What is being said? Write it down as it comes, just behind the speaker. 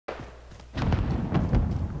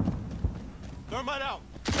Thermite out.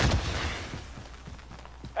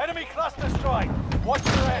 Enemy cluster strike. Watch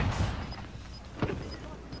your heads.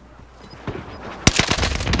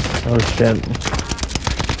 Oh shit.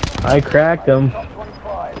 I cracked him. Top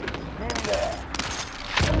 25. Nearly there.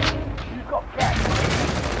 You've got gas.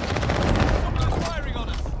 Someone's firing on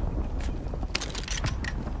us.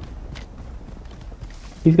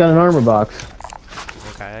 He's got an armor box.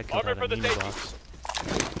 Okay, I killed that mini box.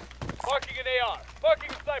 Marking an AR.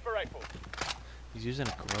 Marking a sniper rifle. He's using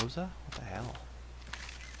a Groza? What the hell?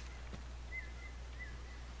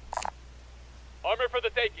 Armor for the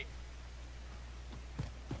taking.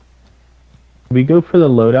 We go for the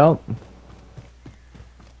loadout.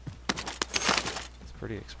 It's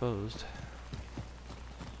pretty exposed.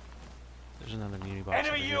 There's another muni box.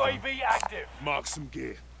 Enemy over here, UAV active. Mark some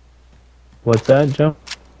gear. What's that, Joe?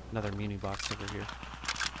 another muni box over here.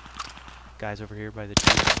 Guys over here by the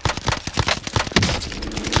tree.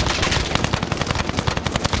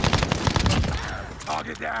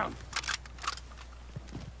 Target down.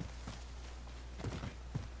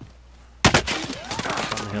 On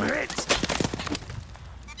the hill. Hit.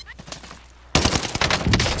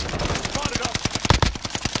 Spotted up.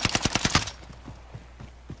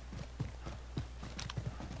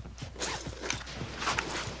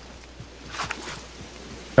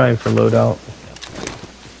 Trying for loadout.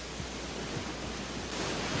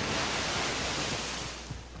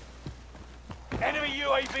 Enemy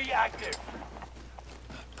UAV active.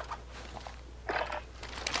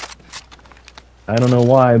 I don't know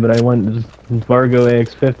why, but I went to Vargo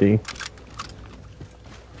AX50.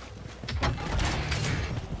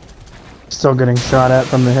 Still getting shot at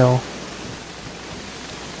from the hill.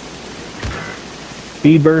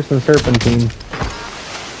 Speed burst and serpentine.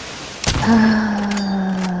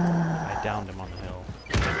 I downed him on the hill.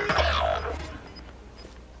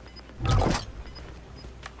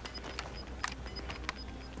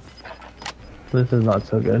 This is not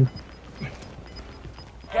so good.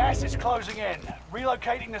 Gas is closing in.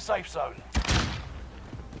 Relocating the safe zone.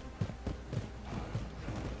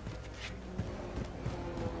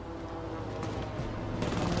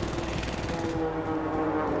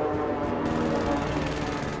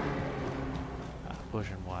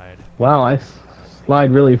 Pushing wide. Wow, I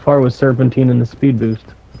slide really far with serpentine and the speed boost.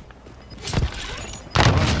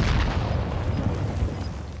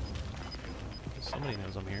 Somebody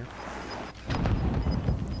knows I'm here.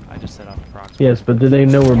 I just set off a prox. Yes, but do they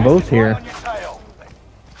know we're both here? On your tail.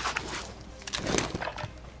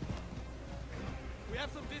 We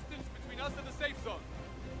have some distance between us and the safe zone.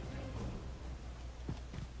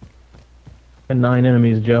 And 9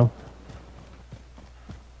 enemies, Joe.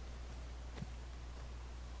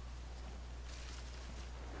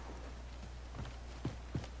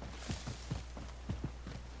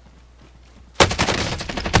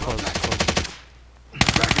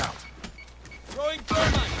 Back out. Throwing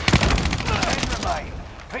thermite. 10 remain.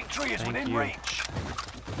 Victory is Thank within you. reach.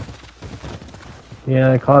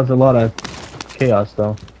 Yeah, it caused a lot of chaos,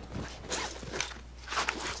 though.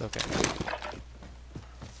 It's okay.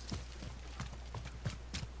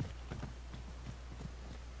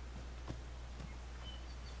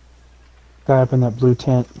 Guy up in that blue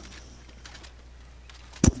tent.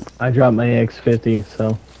 I dropped my AX50, so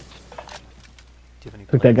Do you have any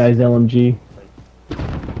took that plates? guy's LMG.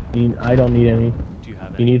 I don't need any. Do you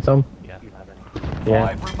have You any? need some? Yeah. Do you have any?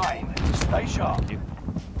 Yeah. 5 remain. Stay sharp. You.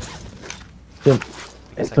 Yep.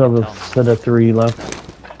 I Still can have a tell. set of 3 left.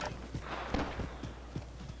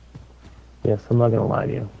 Yes, I'm not gonna lie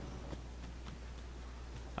to you.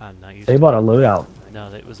 I'm not using. They bought a loadout. No,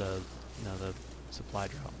 that was the supply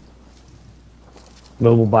drop.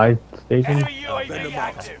 Mobile buy station. Enemy UAV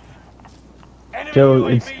active. Enemy Joe,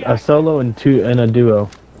 UAV it's a active. solo and a duo.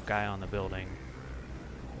 Guy on the building.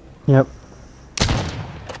 Yep.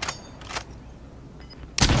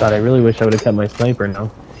 God, I really wish I would have kept my sniper now.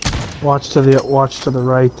 Watch to the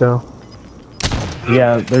right though.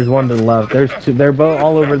 Yeah, there's one to the left. There's 2. They're both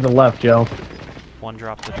all over the left, Joe. One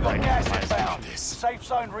dropped to the You've got right. gas Supply inbound. station. Safe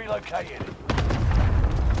zone relocated.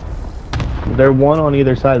 They're one on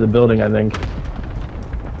either side of the building, I think.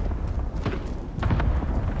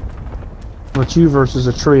 It's you versus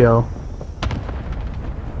a trio.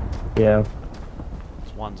 Yeah.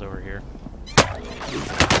 There's one's over here.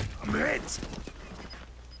 I'm hit.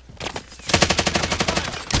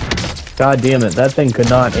 God damn it, that thing could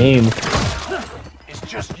not aim. It's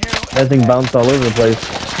just you. That thing bounced all over the place.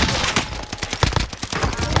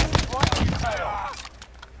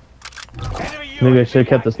 Maybe I should have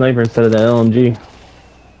kept the sniper instead of the LMG.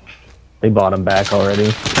 They bought him back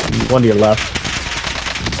already. One to your left.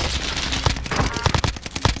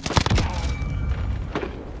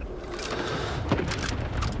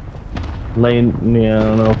 Lane, yeah, I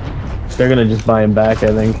don't know. They're gonna just buy him back,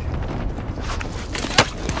 I think.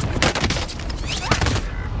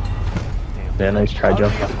 Yeah, nice try, Joe.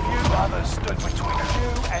 Only a few others stood between you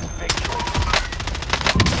and victory.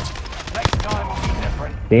 Next time will be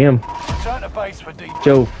different. Damn. Return to base for deep.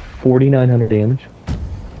 Joe, 4,900 damage.